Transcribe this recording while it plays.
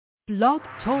Blog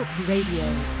Talk Radio.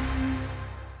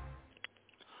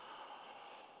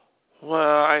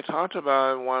 Well, I talked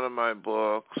about in one of my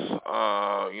books,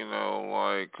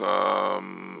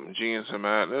 Genius and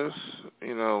Madness,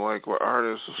 like where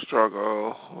artists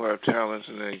struggle, who have talents,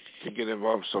 and they can get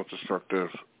involved in self-destructive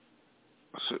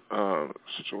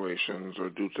situations or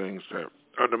do things that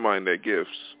undermine their gifts.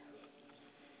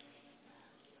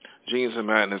 Genius and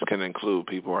Madness can include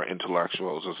people who are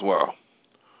intellectuals as well.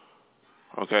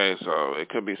 Okay, so it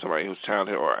could be somebody who's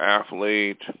talented or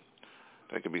athlete.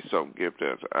 They could be so gifted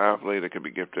as an athlete. They could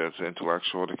be gifted as an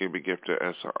intellectual. They could be gifted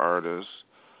as an artist.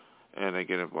 And they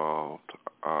get involved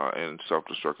in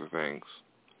self-destructive things.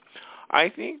 I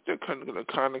think the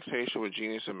connotation with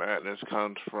genius and madness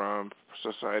comes from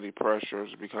society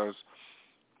pressures because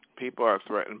people are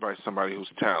threatened by somebody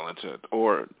who's talented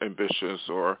or ambitious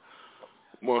or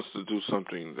wants to do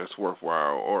something that's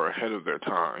worthwhile or ahead of their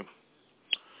time.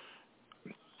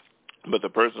 But the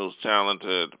person who's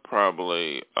talented,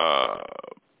 probably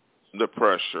the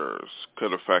pressures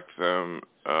could affect them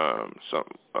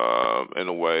in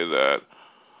a way that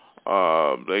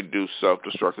they do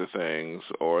self-destructive things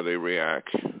or they react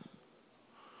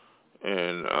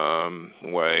in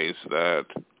ways that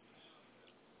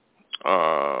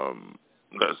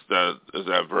is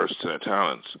adverse to their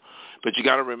talents. But you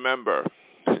got to remember,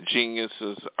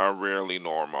 geniuses are rarely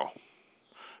normal.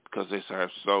 Because they are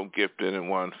so gifted in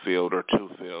one field or two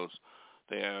fields,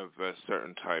 they have a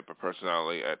certain type of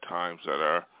personality at times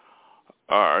that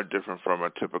are different from a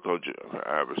typical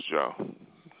average Joe.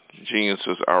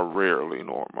 Geniuses are rarely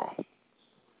normal.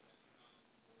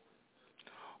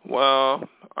 Well,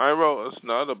 I wrote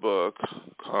another book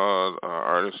called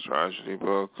Artist Tragedy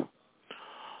Book.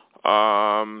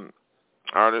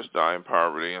 Artists die in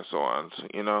poverty and so on,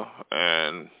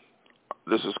 and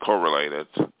this is correlated.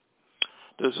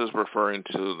 This is referring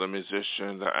to the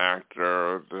musician, the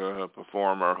actor, the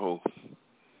performer who,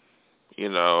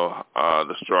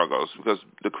 the struggles. Because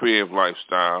the creative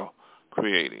lifestyle,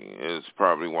 creating, is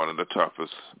probably one of the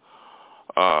toughest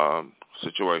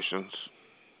situations.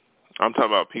 I'm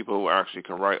talking about people who actually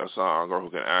can write a song or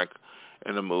who can act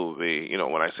in a movie.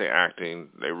 When I say acting,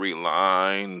 they read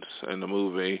lines in the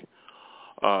movie.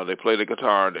 They play the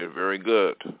guitar. They're very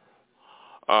good.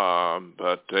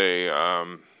 But they...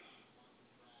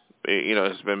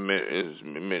 it's been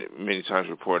many times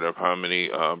reported of how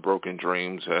many broken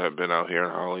dreams have been out here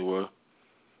in Hollywood.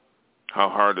 How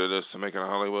hard it is to make it in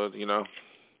Hollywood,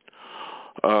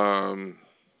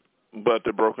 But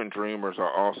the broken dreamers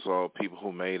are also people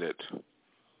who made it.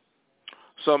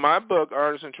 So my book,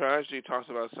 Artists in Tragedy, talks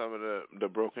about some of the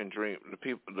broken dream,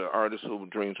 the artists whose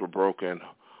dreams were broken,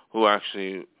 who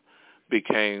actually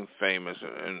became famous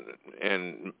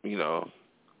and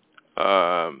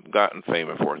gotten fame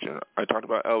and fortune. I talked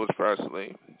about Elvis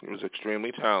Presley. He was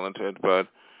extremely talented, but,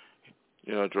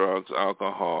 drugs,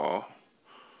 alcohol,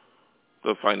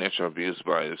 the financial abuse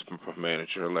by his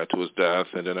manager led to his death.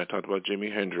 And then I talked about Jimi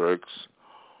Hendrix.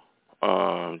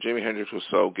 Jimi Hendrix was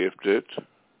so gifted,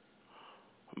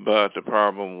 but the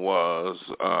problem was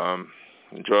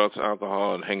drugs,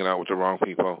 alcohol, and hanging out with the wrong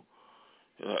people,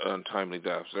 untimely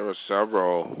deaths. There were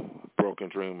several broken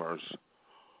dreamers.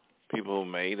 People who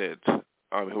made it,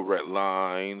 who read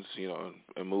lines, in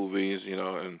movies,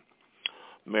 and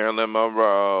Marilyn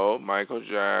Monroe, Michael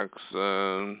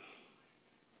Jackson.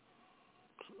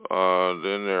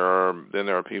 Then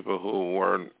there are people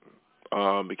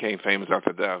who became famous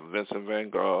after death. Vincent Van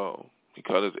Gogh, he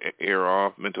cut his ear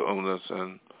off, mental illness,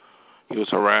 and he was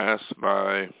harassed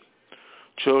by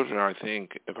children. I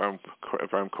think, if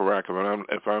I'm correct,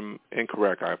 if I'm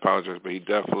incorrect, I apologize. But he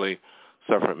definitely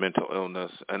suffered mental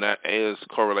illness, and that is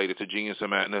correlated to genius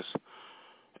and madness.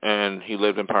 And he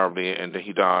lived in poverty, and then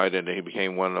he died, and then he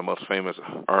became one of the most famous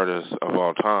artists of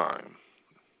all time.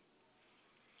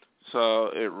 So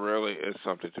it really is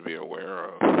something to be aware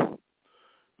of.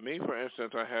 Me, for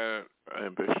instance, I had an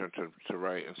ambition to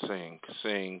write and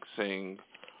sing,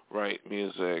 write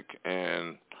music,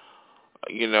 and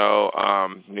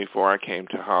before I came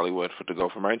to Hollywood to go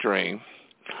for my dream,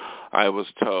 I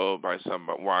was told by some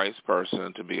wise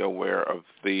person to be aware of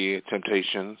the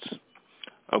temptations.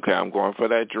 Okay, I'm going for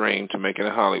that dream to make it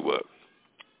in Hollywood.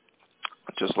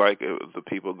 Just like the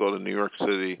people go to New York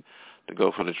City to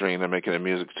go for the dream, they're making it in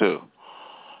music too.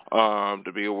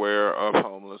 To be aware of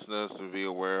homelessness, to be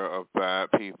aware of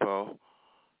bad people,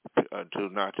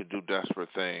 not to do desperate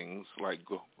things like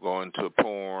go into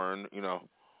porn,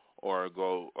 or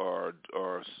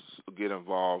get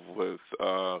involved with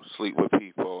sleep with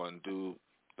people and do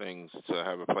things to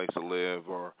have a place to live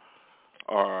or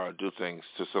do things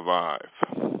to survive.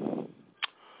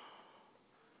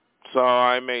 So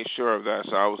I made sure of that.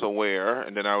 So I was aware,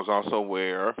 and then I was also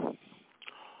aware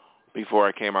before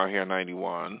I came out here in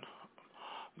 91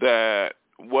 that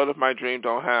what if my dream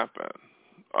don't happen?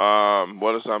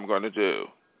 What is I'm going to do?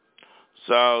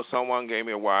 So someone gave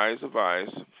me a wise advice.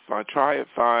 If I try it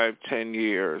 5, 10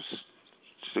 years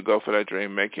to go for that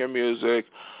dream, make your music,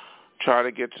 try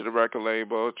to get to the record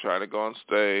label, try to go on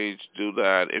stage, do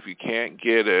that. If you can't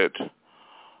get it,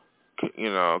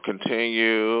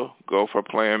 continue, go for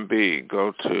plan B,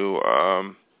 go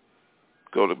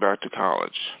back to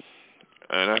college.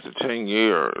 And after 10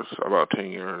 years, about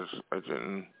 10 years,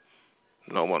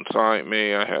 no one signed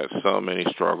me. I had so many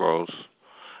struggles.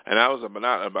 And I was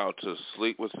not about to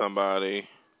sleep with somebody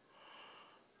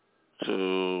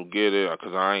to get it,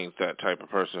 because I ain't that type of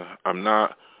person. I'm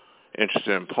not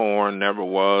interested in porn, never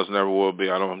was, never will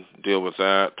be. I don't deal with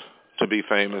that. To be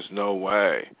famous, no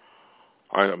way.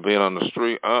 Being on the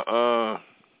street,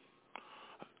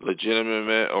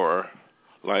 legitimate, or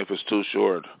life is too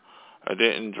short. I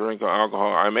didn't drink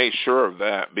alcohol. I made sure of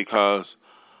that because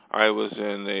I was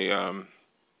in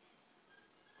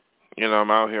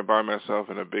I'm out here by myself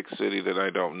in a big city that I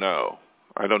don't know.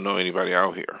 I don't know anybody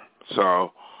out here.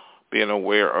 So being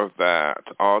aware of that,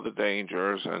 all the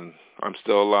dangers, and I'm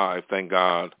still alive, thank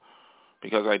God,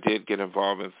 because I did get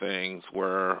involved in things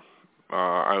where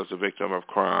I was a victim of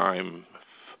crime,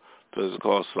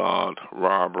 physical assault,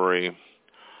 robbery.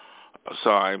 So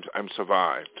I'm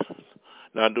survived.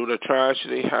 Now, did the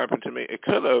tragedy happen to me? It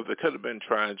could have. It could have been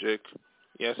tragic.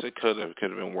 Yes, it could have. It could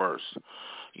have been worse.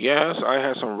 Yes, I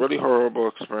had some really horrible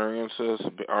experiences.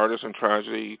 Artists and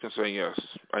tragedy, you can say yes,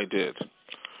 I did.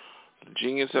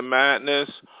 Genius and madness,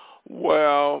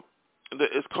 well,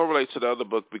 it correlates to the other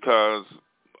book because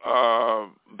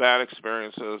bad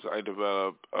experiences, I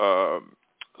developed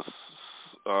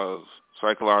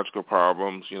psychological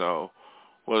problems,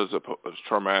 what is it,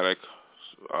 traumatic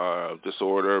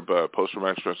disorder, but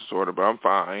post-traumatic stress disorder, but I'm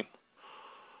fine.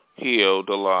 Healed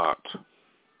a lot.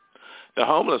 The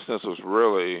homelessness was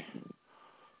really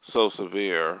so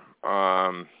severe.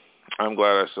 I'm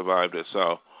glad I survived it.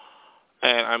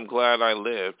 And I'm glad I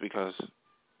lived because,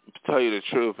 to tell you the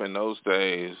truth, in those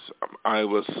days, I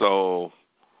was so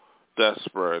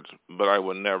desperate, but I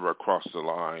would never cross the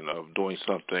line of doing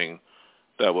something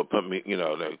that would put me,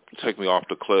 that take me off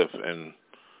the cliff and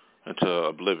into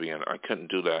oblivion. I couldn't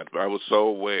do that. But I was so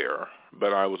aware,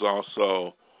 but I was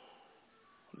also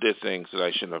did things that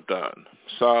I shouldn't have done.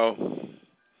 So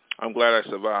I'm glad I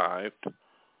survived.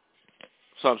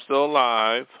 So I'm still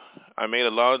alive. I made a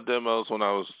lot of demos when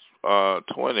I was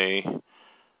 20,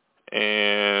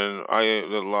 and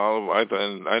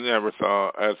I never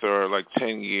thought after like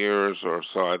 10 years or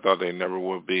so, I thought they never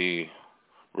would be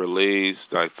released.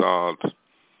 I thought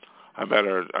I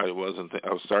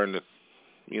was starting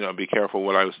to, be careful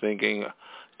what I was thinking.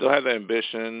 Still had the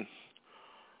ambition,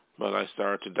 but I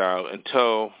started to doubt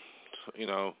until,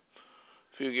 a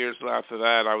few years after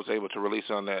that, I was able to release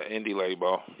on that indie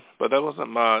label. But that wasn't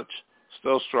much.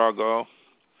 Still struggle.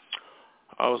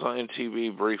 I was on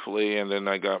MTV briefly, and then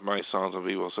I got my Songs of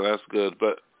Evil, so that's good.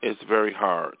 But it's very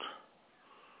hard.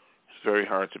 It's very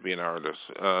hard to be an artist.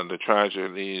 The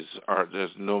tragedies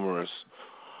there's numerous.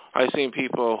 I've seen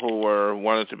people who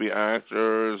wanted to be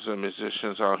actors and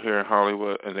musicians out here in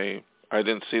Hollywood, and I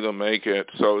didn't see them make it,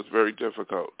 so it's very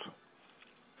difficult.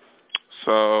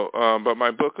 So, but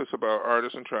my book is about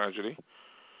artists and tragedy,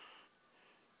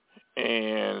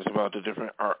 and it's about the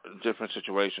different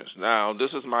situations. Now,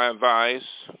 this is my advice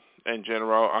in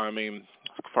general. I mean,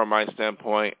 from my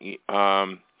standpoint,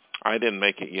 I didn't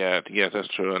make it yet. Yes, that's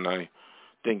true, and I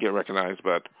didn't get recognized,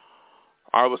 but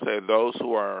I would say those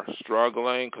who are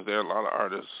struggling, because there are a lot of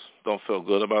artists don't feel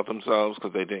good about themselves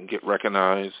because they didn't get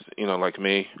recognized, like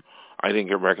me. I didn't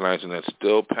get recognized, and that's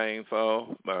still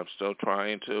painful, but I'm still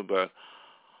trying to. But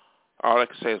all I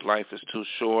can say is life is too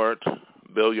short.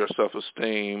 Build your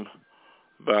self-esteem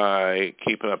by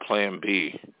keeping a plan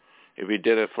B. If you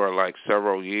did it for like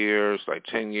several years, like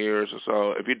 10 years or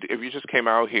so, if you just came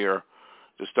out here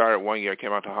to start at 1 year,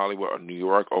 came out to Hollywood or New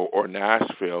York or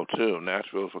Nashville too.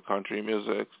 Nashville for country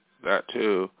music, that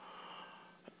too.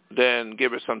 Then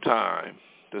give it some time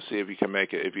to see if you can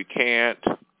make it. If you can't,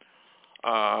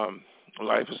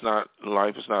 life is not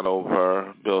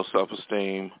over. Build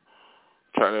self-esteem.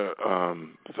 Try to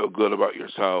feel good about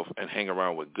yourself and hang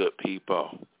around with good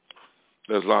people.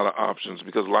 There's a lot of options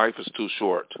because life is too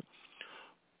short.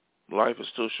 Life is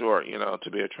too short,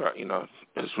 to be it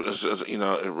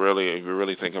really, if you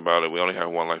really think about it, we only have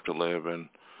one life to live, and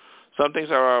some things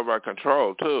are out of our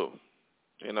control too.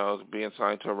 Being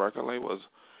signed to a record label,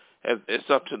 it's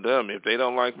up to them. If they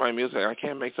don't like my music, I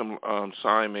can't make them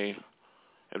sign me.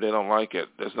 If they don't like it,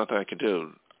 there's nothing I can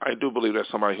do. I do believe there's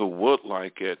somebody who would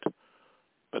like it,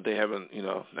 but they haven't,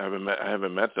 I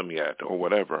haven't met them yet or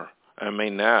whatever. I may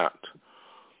not.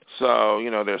 So,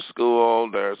 there's school,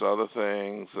 there's other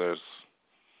things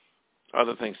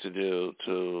to do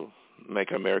to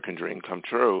make an American dream come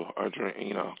true. Or dream,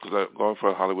 because going for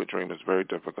a Hollywood dream is very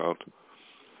difficult.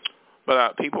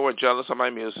 But people were jealous of my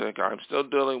music. I'm still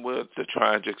dealing with the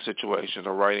tragic situations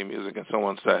of writing music and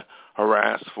someone said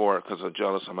harassed for it because they're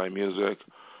jealous of my music.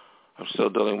 I'm still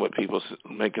dealing with people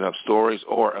making up stories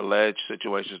or alleged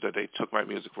situations that they took my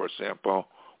music for a sample,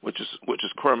 which is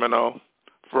criminal,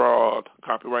 fraud,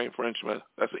 copyright infringement.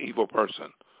 That's an evil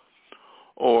person.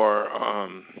 Or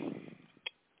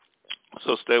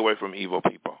so stay away from evil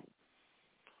people.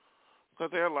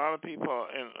 Because there are a lot of people,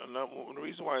 and the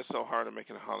reason why it's so hard to make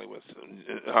it in Hollywood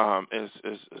is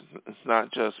it's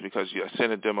not just because I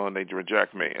send a demo and they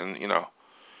reject me, and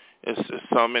it's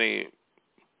so many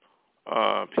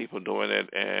people doing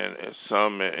it,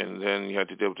 and then you have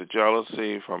to deal with the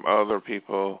jealousy from other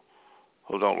people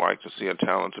who don't like to see a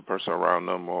talented person around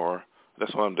them, or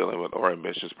that's what I'm dealing with, or an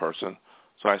ambitious person.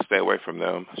 So I stay away from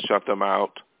them, shut them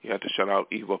out. You have to shut out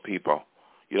evil people.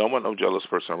 You don't want no jealous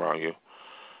person around you.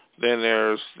 Then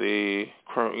there's the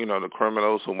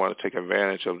criminals who want to take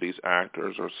advantage of these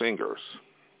actors or singers.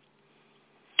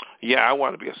 Yeah, I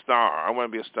want to be a star. I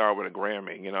want to be a star with a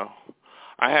Grammy,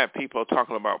 I had people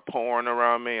talking about porn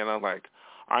around me, and I'm like,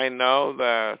 I know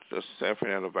that the San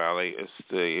Fernando Valley is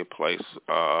the place,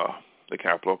 the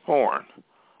capital of porn.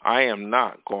 I am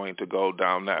not going to go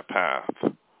down that path.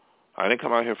 I didn't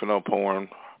come out here for no porn.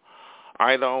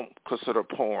 I don't consider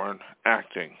porn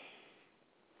acting.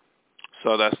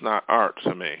 So that's not art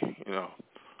to me,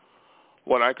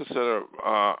 What I consider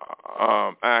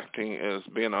acting is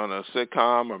being on a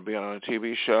sitcom or being on a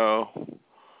TV show.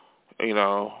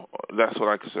 That's what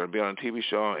I consider. Being on a TV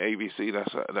show on ABC,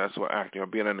 that's what acting, or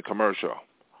being in a commercial,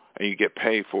 and you get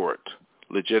paid for it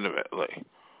legitimately.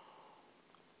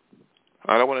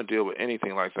 I don't want to deal with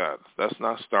anything like that. That's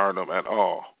not stardom at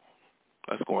all.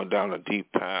 That's going down a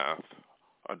deep path,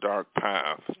 a dark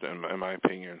path, in my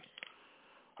opinion.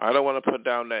 I don't want to put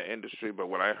down that industry, but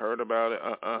when I heard about it,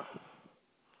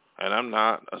 and I'm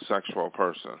not a sexual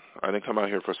person. I didn't come out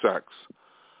here for sex.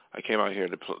 I came out here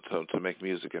to make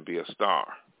music and be a star.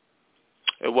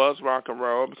 It was rock and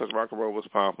roll because rock and roll was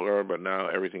popular, but now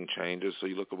everything changes. So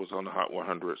you look at what's on the Hot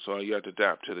 100. So you have to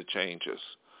adapt to the changes.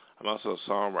 I'm also a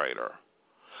songwriter.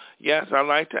 Yes, I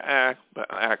like to act, but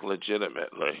act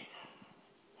legitimately.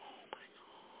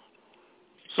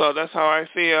 So that's how I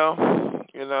feel,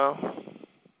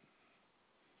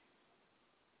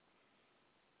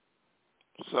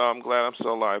 So I'm glad I'm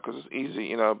still alive because it's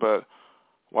easy, but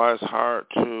why it's hard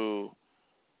to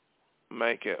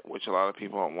make it, which a lot of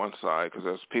people on one side, because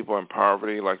there's people in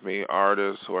poverty like me,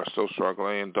 artists who are still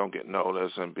struggling and don't get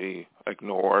noticed and be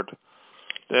ignored.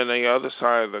 Then the other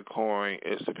side of the coin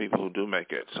is the people who do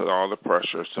make it. So all the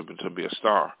pressure is to be a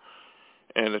star.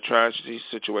 And the tragedy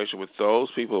situation with those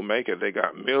people who make it, they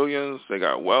got millions, they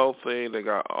got wealthy, they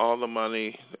got all the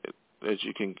money that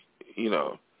you can,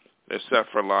 they're set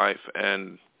for life,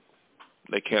 and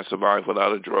they can't survive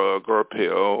without a drug or a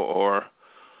pill or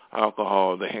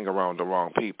alcohol. They hang around the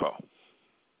wrong people.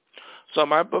 So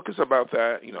my book is about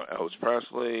that, Elvis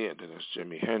Presley, and then there's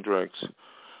Jimi Hendrix.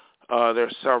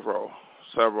 There's several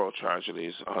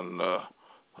tragedies on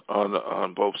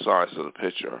both sides of the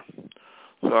picture.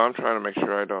 So I'm trying to make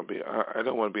sure I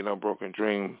don't want to be no broken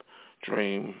dreamer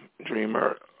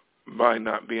by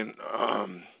not being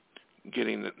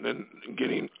getting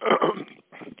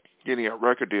a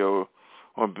record deal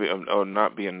or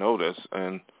not being noticed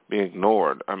and being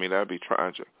ignored. I mean, that'd be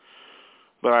tragic.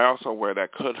 But I also aware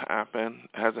that could happen.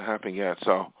 It hasn't happened yet,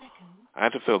 so I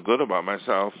have to feel good about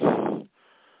myself.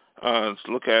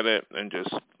 Look at it and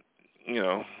just,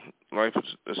 life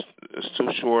is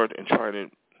too short, and try to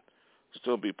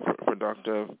still be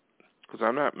productive. Because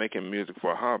I'm not making music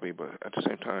for a hobby, but at the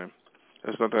same time,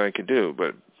 there's nothing I can do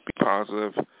but be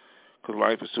positive, because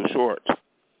life is too short.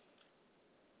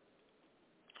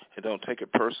 And don't take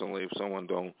it personally if someone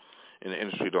in the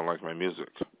industry don't like my music.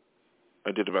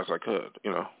 I did the best I could,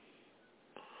 So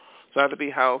I had to be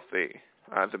healthy.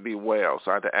 I had to be well.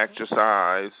 So I had to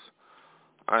exercise.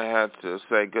 I had to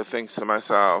say good things to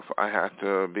myself. I had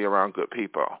to be around good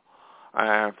people. I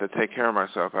have to take care of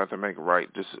myself. I have to make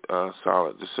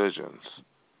solid decisions,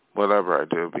 whatever I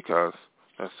do, because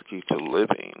that's the key to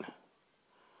living,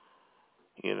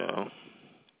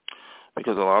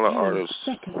 Because a lot of artists,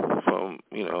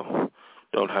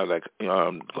 don't have that,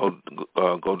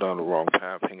 go down the wrong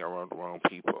path, hang around the wrong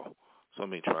people. So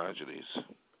many tragedies.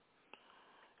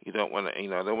 You don't want to, I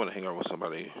don't want to hang out with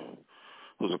somebody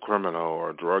who's a criminal or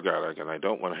a drug addict, and I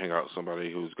don't want to hang out with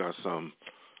somebody who's got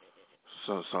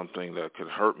something that could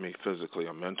hurt me physically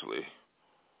or mentally.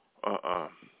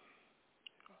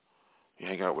 You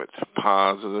hang out with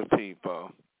positive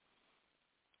people,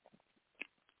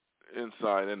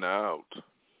 inside and out.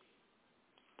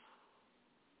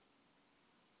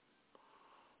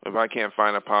 If I can't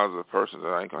find a positive person,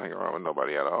 then I ain't going to hang around with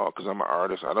nobody at all, because I'm an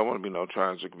artist. I don't want to be no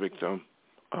tragic victim.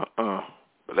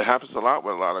 But it happens a lot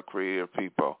with a lot of creative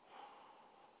people.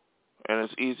 And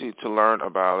it's easy to learn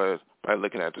about it by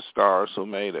looking at the stars who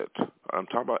made it. I'm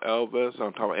talking about Elvis.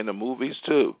 I'm talking about in the movies,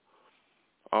 too.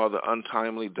 All the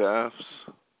untimely deaths.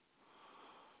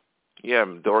 Yeah,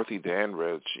 Dorothy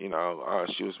Dandridge,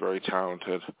 she was very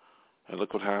talented. And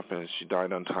look what happened. She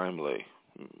died untimely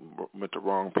with the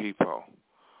wrong people.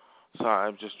 So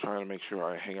I'm just trying to make sure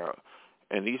I hang out.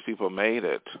 And these people made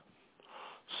it.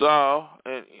 So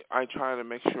and I try to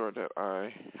make sure that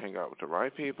I hang out with the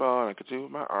right people and I continue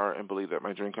with my art and believe that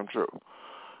my dream come true.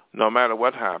 No matter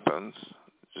what happens,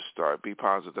 just be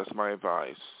positive. That's my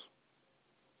advice.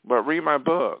 But read my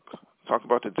book. Talk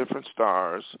about the different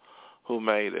stars who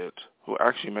made it, who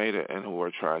actually made it, and who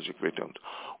were tragic victims.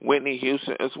 Whitney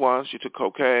Houston is one. She took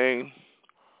cocaine,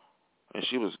 and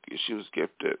she was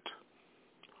gifted.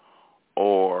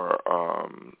 Or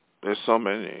there's so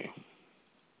many.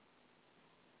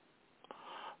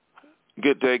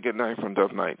 Good day, good night from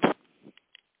Dove Night.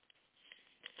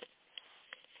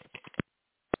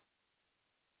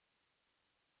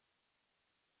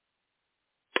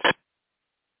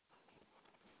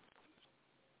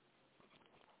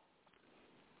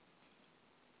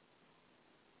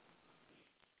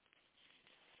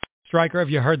 Stryker, have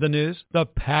you heard the news? The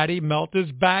Patty Melt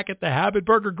is back at the Habit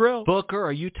Burger Grill. Booker,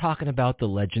 are you talking about the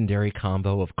legendary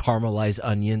combo of caramelized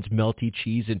onions, melty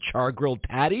cheese, and char-grilled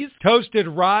patties? Toasted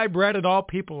rye bread, and all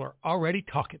people are already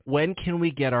talking. When can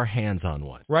we get our hands on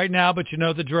one? Right now, but you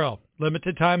know the drill.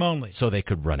 Limited time only. So they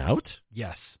could run out?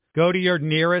 Yes. Go to your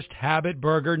nearest Habit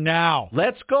Burger now.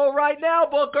 Let's go right now,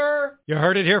 Booker! You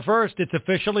heard it here first. It's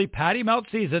officially Patty Melt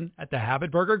season at the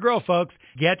Habit Burger Grill, folks.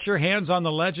 Get your hands on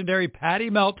the legendary Patty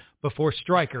Melt before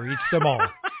Stryker eats them all.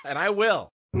 And I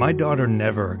will. My daughter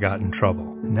never got in trouble.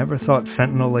 Never thought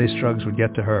fentanyl-laced drugs would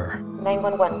get to her.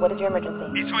 911, what is your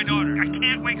emergency? It's my daughter. I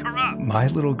can't wake her up. My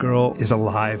little girl is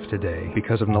alive today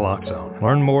because of naloxone.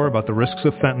 Learn more about the risks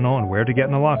of fentanyl and where to get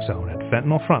naloxone at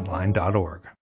fentanylfrontline.org.